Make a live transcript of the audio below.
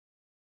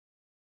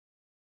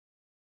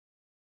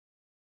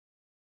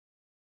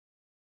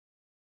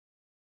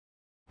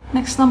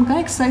Next,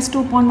 exercise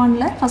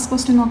 2.1 first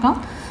question.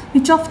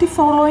 Which of the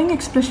following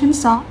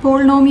expressions are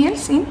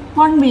polynomials in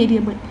one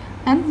variable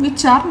and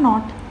which are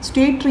not?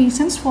 State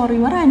reasons for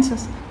your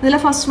answers. The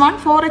first one,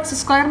 4x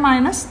square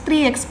minus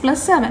 3x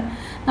plus 7.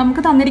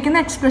 നമുക്ക് തന്നിരിക്കുന്ന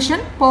expression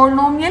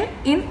polynomial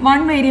in one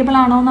variable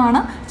ആണോ എന്നാണ്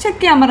check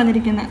ചെയ്യാൻ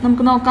പറഞ്ഞിരിക്കുന്നത്.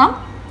 നമുക്ക് നോക്കാം.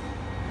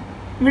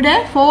 ഇവിടെ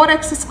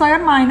 4x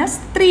square minus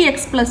 3x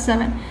plus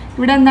 7.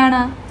 ഇവിടെ എന്താണ്?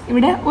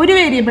 ഇവിടെ ഒരു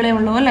വേരിയബിളേ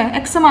ഉള്ളൂ അല്ലേ,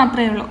 എക്സ്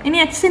മാത്രമേ ഉള്ളൂ. ഇനി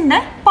എക്സിൻ്റെ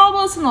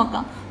പവേഴ്സ്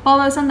നോക്കാം.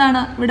 പവേഴ്സ്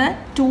എന്താണ്? ഇവിടെ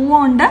 2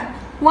 ഉണ്ട്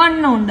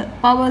 1 ഉണ്ട്.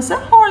 Powers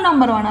whole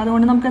നമ്പറുമാണ്.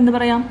 അതുകൊണ്ട് നമുക്ക് എന്ത്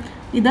പറയാം?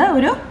 ഇത്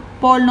ഒരു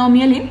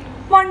പോളിനോമിയൽ ഇൻ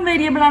വൺ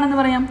വേരിയബിൾ ആണെന്ന്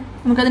പറയാം.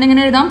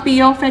 നമുക്കതിനെങ്ങനെ എഴുതാം? P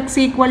of X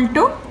equal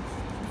to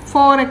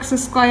 4x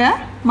square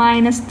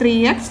minus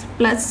 3x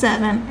plus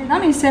 7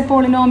 is a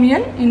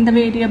polynomial in the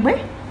variable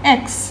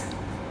x.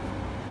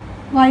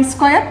 y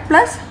square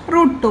plus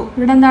root 2.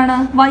 ഇവിടെ എന്താണ്?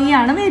 y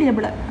ആണ്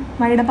വേരിയബിൾ.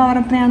 വൈയുടെ പവർ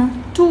എത്രയാണ്?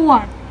 2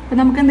 ആണ്. അപ്പോൾ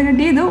നമുക്ക് എന്ത്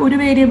കിട്ടി? ഇത് ഒരു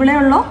വേരിയബിളേ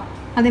ഉള്ളൂ,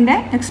 അതിൻ്റെ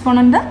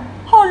എക്സ്പോണൻ്റ്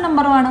ഹോൾ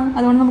നമ്പറുമാണ്.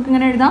 അതുകൊണ്ട് നമുക്ക്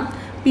ഇങ്ങനെ എഴുതാം.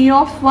 P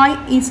of Y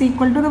is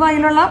equal to ഇത്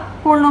വൈയിലുള്ള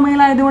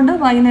പോളിനോമിയൽ ആയതുകൊണ്ട്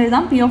y എന്ന്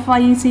എഴുതാം. P of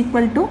Y is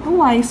equal to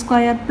y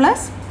square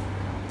plus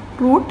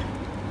root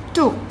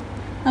 2.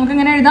 നമുക്ക്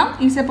ഇങ്ങനെ എഴുതാം.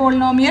 Is A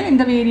polynomial in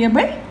the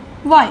variable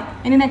y.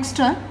 ഇനി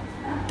next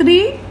 3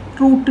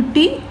 root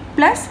T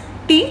plus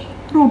T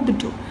root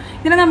 2.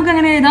 ഇതിനെ നമുക്ക്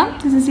എങ്ങനെ എഴുതാം?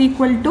 This is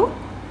equal to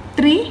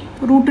 3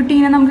 root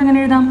ടീനെ നമുക്ക് എങ്ങനെ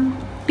എഴുതാം?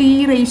 T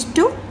raise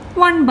to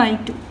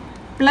 1/2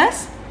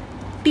 plus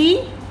T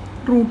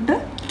root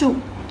 2.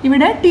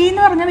 ഇവിടെ ടി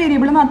എന്ന് പറഞ്ഞ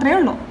വേരിയബിൾ മാത്രമേ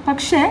ഉള്ളൂ.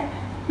 പക്ഷേ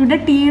ഇവിടെ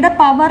ടിയുടെ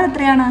പവർ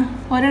എത്രയാണ്?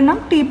 ഒരെണ്ണം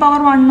ടി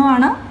പവർ 1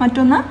 ആണ്,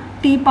 മറ്റൊന്ന്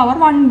ടി പവർ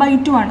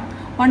 1/2 ആണ്.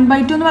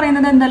 1/2 എന്ന്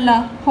പറയുന്നത് എന്തല്ല?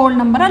 ഹോൾ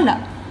നമ്പർ അല്ല.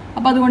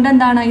 അപ്പോൾ അതുകൊണ്ട്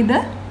എന്താണ്? ഇത്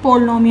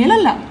പോളിനോമിയൽ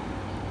അല്ല.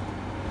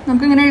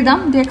 നമുക്ക് ഇങ്ങനെ എഴുതാം.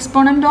 The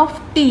exponent of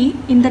T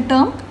in the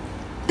term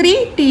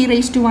 3t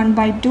raised to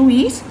 1/2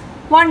 is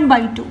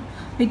 1/2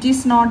 which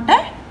is not A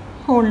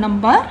whole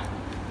number.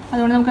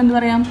 അതുകൊണ്ട് നമുക്ക് എന്ത്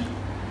പറയാം?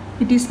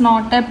 It is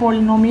not A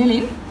polynomial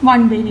in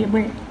one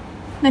variable.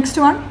 Next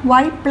one,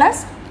 y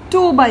plus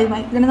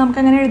 2/y. ഇതിനെ നമുക്ക്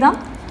എങ്ങനെ എഴുതാം?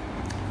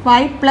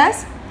 y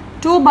plus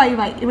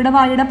 2/y. ഇവിടെ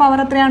വൈയുടെ പവർ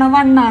എത്രയാണ്?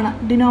 1 ആണ്.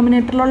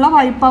 ഡിനോമിനേറ്ററിലുള്ള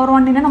y പവർ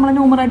 1നെ നമ്മൾ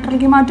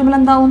ന്യൂമറേറ്ററിലേക്ക് മാറ്റുമ്പോൾ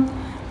എന്താവും?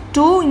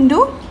 2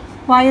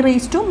 × y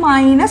റേസ് ടു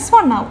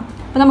 -1 ആവും.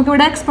 അപ്പോൾ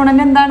നമുക്കിവിടെ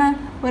എക്സ്പോണൻ്റ് എന്താണ്?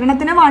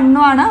 ഒരെണ്ണത്തിന് 1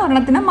 ആണ്,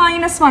 ഒരെണ്ണത്തിന്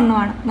 -1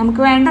 ആണ്.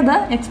 നമുക്ക് വേണ്ടത്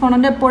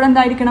എക്സ്പോണൻ്റ് എപ്പോഴും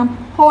എന്തായിരിക്കണം?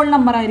 ഹോൾ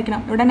നമ്പർ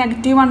ആയിരിക്കണം. ഇവിടെ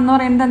 -1 എന്ന്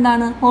പറയുന്നത്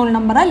എന്താണ്? ഹോൾ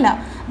നമ്പർ അല്ല.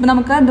 അപ്പോൾ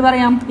നമുക്ക് എന്ത്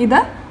പറയാം? ഇത്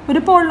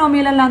ഒരു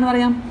പോളിനോമിയൽ അല്ല എന്ന്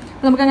പറയാം.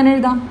 അപ്പോൾ നമുക്ക് എങ്ങനെ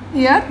എഴുതാം?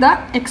 Here the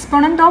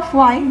exponent of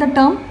y, the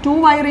term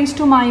 2y raise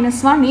to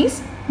 -1 is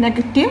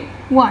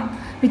 -1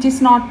 which is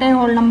not a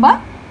whole number,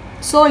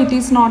 so it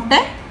is not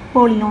a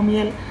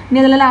polynomial. ഇനി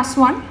അതിലെ last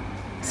one,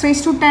 x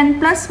raised to 10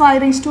 plus y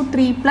raised to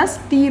 3 plus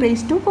t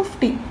raised to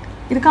 50.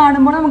 ഇത്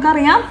കാണുമ്പോൾ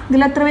നമുക്കറിയാം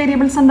ഇതിൽ എത്ര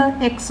variables ഉണ്ട്?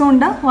 എക്സും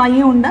ഉണ്ട്,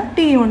 വൈയും ഉണ്ട്,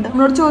 ടിയും ഉണ്ട്.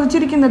 നമ്മളോട്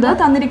ചോദിച്ചിരിക്കുന്നത്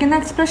തന്നിരിക്കുന്ന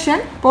expression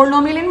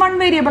polynomial in one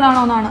variable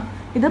ആണോ എന്നാണ്.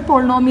 ഇത്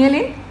പോളിനോമിയൽ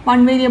ഇൻ വൺ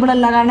വേരിയബിൾ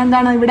അല്ല. കാരണം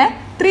എന്താണ്? ഇവിടെ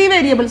 3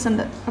 വേരിയബിൾസ്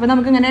ഉണ്ട്. അപ്പോൾ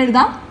നമുക്ക് ഇങ്ങനെ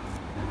എഴുതാം.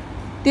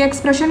 The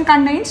expression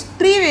contains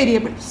 3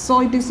 variables, so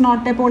it is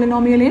not A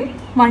polynomial in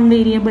one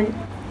variable.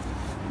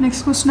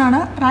 Next question ആണ്,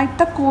 write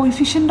the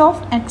coefficient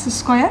of X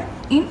square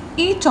in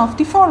each of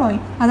the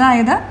following.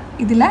 അതായത്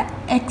ഇതിലെ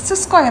എക്സ്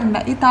സ്ക്വയറിൻ്റെ,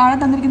 ഈ താഴെ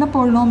തന്നിരിക്കുന്ന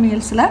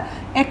പോളിനോമിയൽസിൽ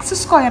എക്സ്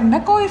സ്ക്വയറിൻ്റെ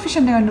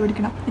കോഎഫിഷ്യന്റ്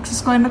കണ്ടുപിടിക്കണം. എക്സ്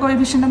സ്ക്വയറിൻ്റെ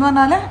കോഎഫിഷ്യന്റ് എന്ന്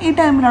പറഞ്ഞാൽ ഈ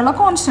ടൈമിലുള്ള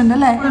കോൺസ്റ്റന്റ്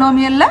അല്ലേ.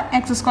 പോളിനോമിയലിൽ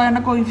എക്സ്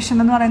സ്ക്വയറിൻ്റെ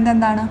കോഎഫിഷ്യന്റ് എന്ന് പറയുന്നത്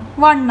എന്താണ്?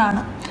 1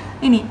 ആണ്.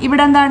 ഇനി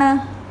ഇവിടെ എന്താണ്?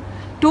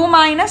 2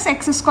 minus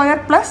X square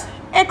plus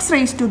X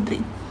raise to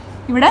 3.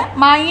 ഇവിടെ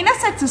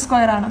മൈനസ് എക്സ്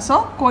സ്ക്വയർ ആണ്. സോ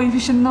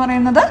കോഎഫിഷ്യന്റ് എന്ന്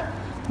പറയുന്നത്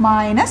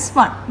 -1,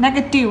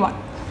 -1.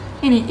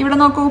 ഇനി ഇവിടെ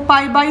നോക്കൂ,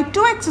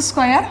 π/2 എക്സ്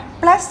സ്ക്വയർ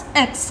പ്ലസ്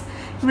എക്സ്.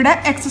 ഇവിടെ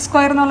എക്സ്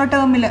സ്ക്വയർ എന്നുള്ള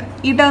ടേമിൽ,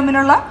 ഈ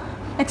ടേമിലുള്ള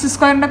എക്സ്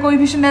സ്ക്വയറിൻ്റെ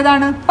കോഎഫിഷ്യന്റ്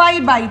ഏതാണ്?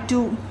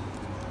 π/2.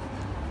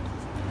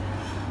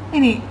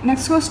 ഇനി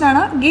നെക്സ്റ്റ് ക്വസ്റ്റൻ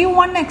ആണ്, give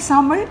 1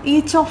 example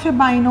each of A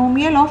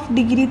binomial of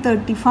degree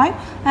 35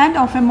 and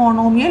of A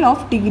monomial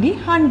of degree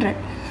 100.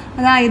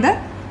 അതായത്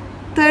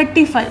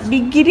 35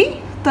 ഡിഗ്രി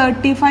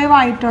 35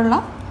 ആയിട്ടുള്ള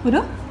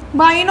ഒരു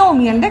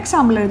ബൈനോമിയലിൻ്റെ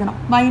എക്സാമ്പിൾ എഴുതണം.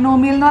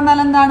 ബൈനോമിയൽ എന്ന് പറഞ്ഞാൽ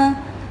എന്താണ്?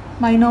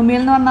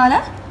 ബൈനോമിയൽ എന്ന് പറഞ്ഞാൽ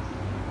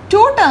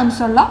 2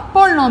 ടേംസ് ഉള്ള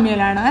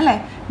പോളിനോമിയലാണ് അല്ലേ.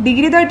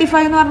 ഡിഗ്രി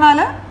 35 എന്ന് പറഞ്ഞാൽ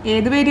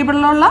ഏത്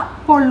വേരിയബിളിലുള്ള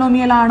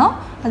പോളിനോമിയലാണോ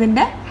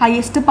അതിൻ്റെ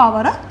ഹയസ്റ്റ്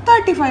പവർ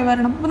 35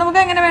 വരണം. അപ്പോൾ നമുക്ക്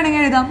എങ്ങനെ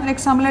വേണമെങ്കിൽ എഴുതാം? ഒരു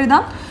എക്സാമ്പിൾ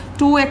എഴുതാം.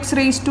 2x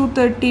raise to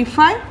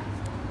 35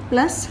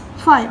 plus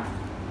 5.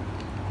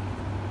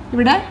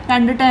 ഇവിടെ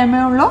 2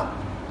 ടേമേ ഉള്ളൂ.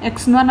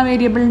 എക്സ് എന്ന് പറഞ്ഞ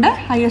വേരിയബിളിൻ്റെ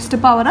ഹയസ്റ്റ്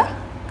പവർ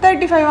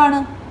 35 ആണ്.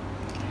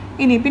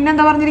 ഇനി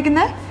പിന്നെന്താ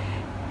പറഞ്ഞിരിക്കുന്നത്?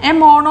 A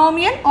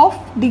monomial of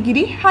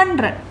degree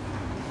 100.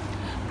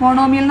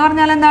 Monomial എന്ന്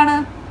പറഞ്ഞാൽ എന്താണ്?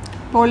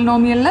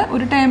 പോളിനോമിയലിൽ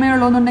ഒരു ടേമേ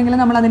ഉള്ളൂ എന്നുണ്ടെങ്കിൽ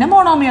നമ്മൾ അതിനെ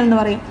മോണോമിയൽ എന്ന്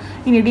പറയും.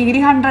 ഇനി ഡിഗ്രി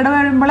 100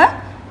 വരുമ്പോൾ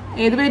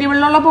ഏത്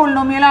വേരിയബിളിലുള്ള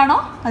പോളിനോമിയലാണോ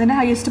അതിൻ്റെ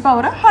ഹയസ്റ്റ്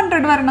പവർ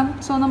 100 വരണം.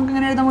 സോ നമുക്ക്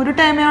ഇങ്ങനെ എഴുതാം, ഒരു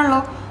ടേമേ ഉള്ളൂ.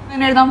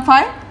 ഇങ്ങനെ എഴുതാം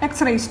 5x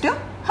റേസ് ടു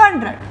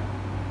 100.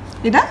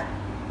 ഇത്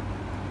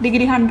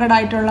ഡിഗ്രി 100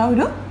 ആയിട്ടുള്ള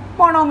ഒരു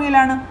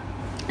മോണോമിയലാണ്.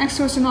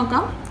 നെക്സ്റ്റ് ക്വസ്റ്റ്യൻ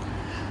നോക്കാം.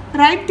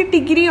 Right the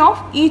degree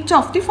of each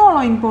of the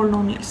following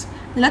polynomials.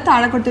 ഇതിൽ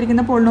താഴെ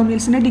കൊടുത്തിരിക്കുന്ന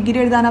പോളിനോമിയൽസിൻ്റെ ഡിഗ്രി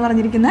എഴുതാനാണ്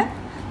പറഞ്ഞിരിക്കുന്നത്.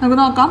 നമുക്ക്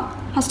നോക്കാം.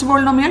 First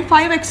polynomial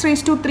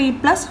 5x³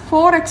 plus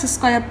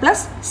 4x²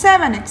 plus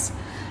 7x.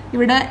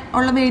 ഇവിടെ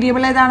ഉള്ള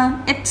വേരിയബിൾ ഏതാണ്?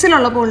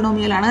 എക്സിലുള്ള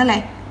പോളിനോമിയലാണ് അല്ലേ.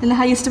 ഇതിൽ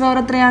ഹയസ്റ്റ് പവർ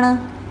എത്രയാണ്?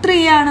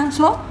 3 ആണ്.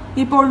 സോ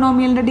ഈ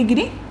പോളിനോമിയലിൻ്റെ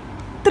ഡിഗ്രി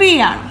 3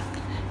 ആണ്.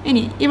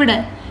 ഇനി ഇവിടെ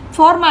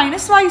 4 -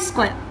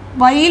 y²,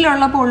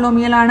 വൈയിലുള്ള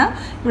പോളിനോമിയലാണ്.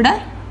 ഇവിടെ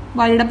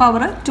വൈയുടെ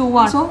പവർ 2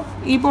 ആണ്. സോ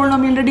ഈ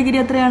പോളിനോമിയലിൻ്റെ ഡിഗ്രി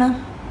എത്രയാണ്?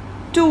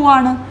 2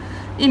 ആണ്.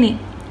 ഇനി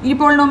ഈ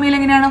പോളിനോമിയൽ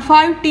എങ്ങനെയാണ്?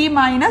 5t -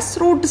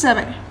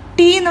 √7.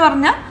 ടി എന്ന്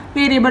പറഞ്ഞ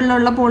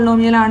വേരിയബിളിലുള്ള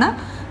പോളിനോമിയലാണ്.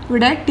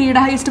 ഇവിടെ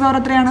ടിയുടെ ഹയസ്റ്റ് പവർ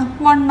എത്രയാണ്?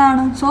 1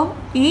 ആണ്. സോ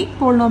ഈ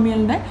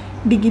പോളിനോമിയലിൻ്റെ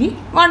ഡിഗ്രി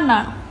 1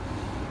 ആണ്.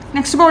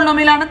 നെക്സ്റ്റ്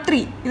പോളിനോമിയലാണ്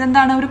 3.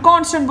 ഇതെന്താണ്? ഒരു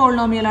കോൺസ്റ്റന്റ്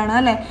പോളിനോമിയലാണ്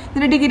അല്ലേ.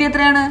 ഇതിൻ്റെ ഡിഗ്രി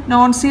എത്രയാണ്?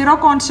 നോൺ സീറോ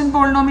കോൺസ്റ്റന്റ്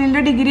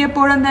പോളിനോമിയലിൻ്റെ ഡിഗ്രി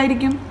എപ്പോഴും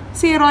എന്തായിരിക്കും?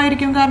 0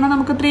 ആയിരിക്കും. കാരണം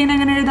നമുക്ക് 3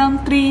 എങ്ങനെ എഴുതാം?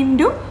 3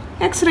 ×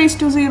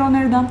 x⁻⁴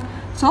 എന്ന് എഴുതാം.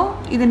 സോ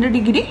ഇതിൻ്റെ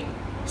ഡിഗ്രി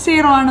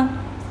 0 ആണ്.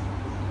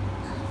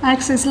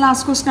 എക്സസൈസ്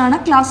ലാസ്റ്റ് ക്വസ്റ്റൻ ആണ്.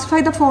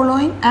 Classify the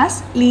following as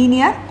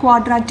linear,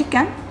 quadratic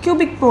and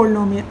cubic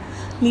polynomial.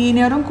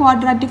 ലീനിയറും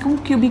ക്വാഡ്രാറ്റിക്കും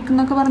cubic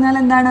എന്നൊക്കെ പറഞ്ഞാൽ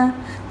എന്താണ്?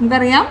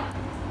 നമുക്കറിയാം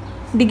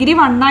ഡിഗ്രി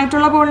 1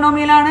 ആയിട്ടുള്ള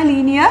പോളിനോമിയലാണ്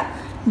ലീനിയർ,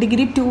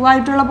 ഡിഗ്രി 2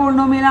 ആയിട്ടുള്ള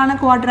പോളിനോമിയലാണ്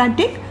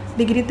ക്വാഡ്രാറ്റിക്,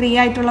 ഡിഗ്രി 3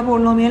 ആയിട്ടുള്ള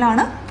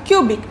പോളിനോമിയലാണ്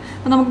ക്യൂബിക്.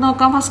 അപ്പോൾ നമുക്ക്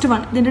നോക്കാം. ഫസ്റ്റ്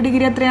വൺ, ഇതിൻ്റെ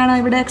ഡിഗ്രി എത്രയാണ്?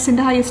 ഇവിടെ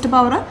എക്സിൻ്റെ ഹയസ്റ്റ്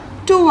പവർ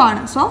 2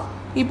 ആണ്. സോ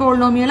ഈ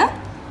പോളിനോമിയൽ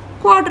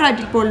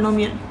ക്വാഡ്രാറ്റിക്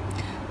പോളിനോമിയൽ.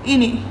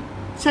 ഇനി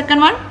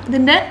സെക്കൻഡ് വൺ,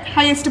 ഇതിൻ്റെ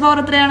ഹയസ്റ്റ് പവർ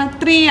എത്രയാണ്?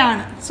 3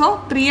 ആണ്. സോ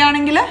 3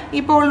 ആണെങ്കിൽ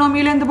ഈ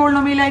പോളിനോമിയൽ എന്ത്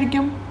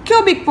പോളിനോമിയലായിരിക്കും?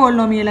 ക്യൂബിക്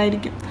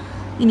പോളിനോമിയലായിരിക്കും.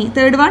 ഇനി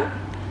തേർഡ് വൺ,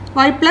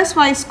 y +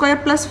 y²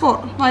 + 4,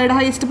 വൈയുടെ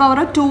ഹയസ്റ്റ് പവർ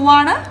 2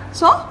 ആണ്.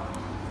 So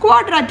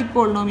quadratic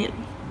polynomial.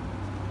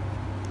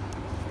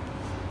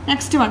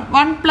 Next one,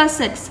 1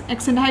 + x,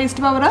 എക്സിൻ്റെ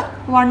ഹയസ്റ്റ് പവർ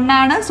 1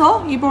 ആണ്. സോ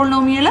ഈ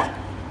പോളിനോമിയൽ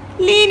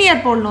ലീനിയർ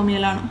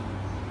പോളിനോമിയലാണ്.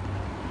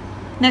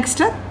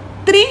 നെക്സ്റ്റ്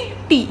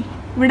 3t,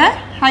 ഇവിടെ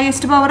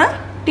ഹയസ്റ്റ് പവർ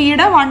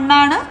ടിയുടെ 1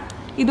 ആണ്.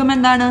 ഇതും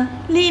എന്താണ്?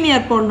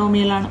 ലീനിയർ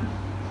പോളിനോമിയലാണ്.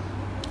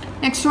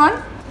 നെക്സ്റ്റ് വൺ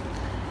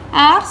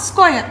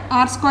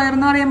r²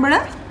 എന്ന് പറയുമ്പോൾ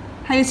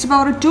ഹയസ്റ്റ്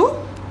പവർ 2,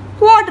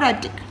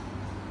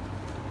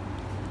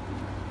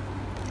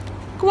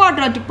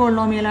 ക്വാഡ്രാറ്റിക്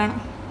പോളിനോമിയലാണ്.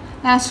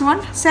 ലാസ്റ്റ് വൺ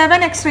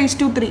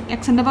 7x⁻⁴,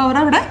 എക്സിൻ്റെ പവർ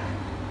ഇവിടെ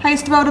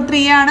ഹയസ്റ്റ് പവർ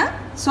 3 ആണ്.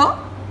 So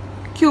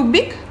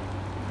cubic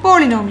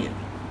polynomial.